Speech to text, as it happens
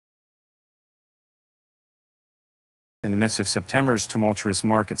In the midst of September's tumultuous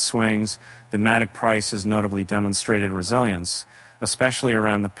market swings, the MATIC price has notably demonstrated resilience, especially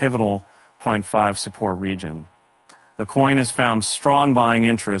around the pivotal 0.5 support region. The coin has found strong buying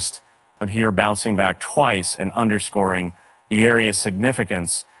interest, but here bouncing back twice and underscoring the area's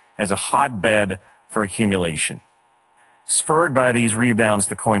significance as a hotbed for accumulation. Spurred by these rebounds,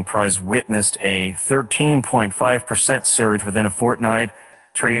 the coin price witnessed a 13.5% surge within a fortnight,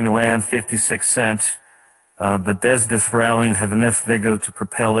 trading around 56 cents. But does this rally have enough vigor to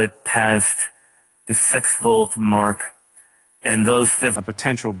propel it past the 6-volt mark? And those a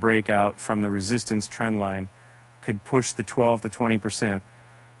potential breakout from the resistance trend line could push the 12 to 20%.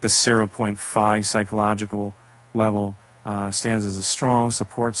 The 0.5 psychological level stands as a strong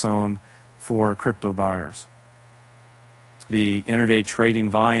support zone for crypto buyers. The intraday trading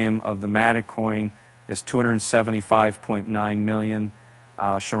volume of the MATIC coin is 275.9 million.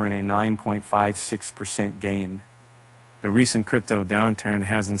 Showing a 9.56% gain. The recent crypto downturn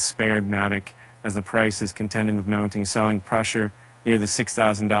hasn't spared MATIC, as the price is contending with mounting selling pressure near the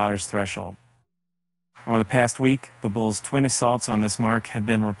 $6,000 threshold. Over the past week, the bull's twin assaults on this mark have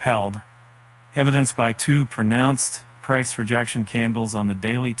been repelled, evidenced by two pronounced price rejection candles on the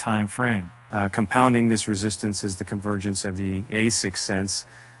daily time frame. Compounding this resistance is the convergence of the A6 cents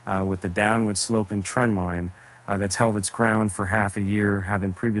with the downward sloping trend line that's held its ground for half a year,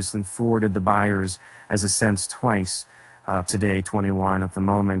 having previously forwarded the buyers as a cents twice. Today, 21 at the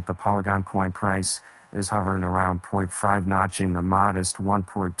moment, the Polygon coin price is hovering around 0.5, notching a modest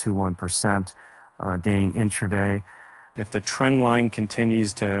 1.21% gain intraday. If the trend line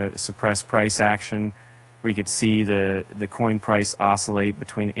continues to suppress price action, we could see the coin price oscillate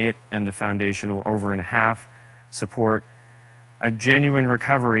between it and the foundational over and a half support. A genuine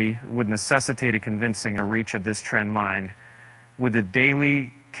recovery would necessitate a convincing reach of this trend line, with the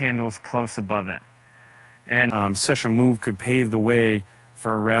daily candles close above it. And such a move could pave the way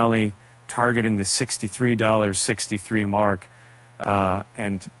for a rally targeting the $63.63 mark,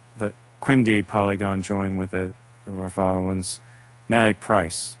 and the Quimday Polygon join with the following's MATIC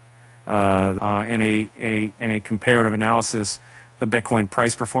price. In a comparative analysis, the Bitcoin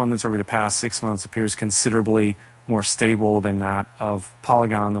price performance over the past 6 months appears considerably more stable than that of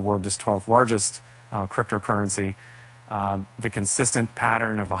Polygon, the world's 12th largest cryptocurrency. The consistent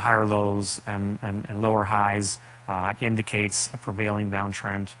pattern of the higher lows and lower highs indicates a prevailing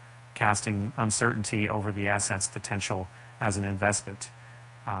downtrend, casting uncertainty over the asset's potential as an investment.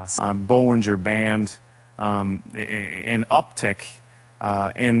 Bollinger Band, an uptick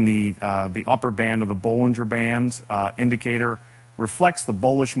in the upper band of the Bollinger Band indicator reflects the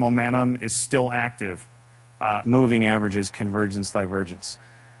bullish momentum is still active. Moving averages convergence divergence.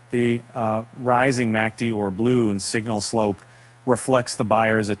 The rising MACD or blue and signal slope reflects the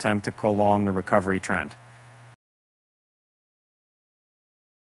buyer's attempt to prolong the recovery trend.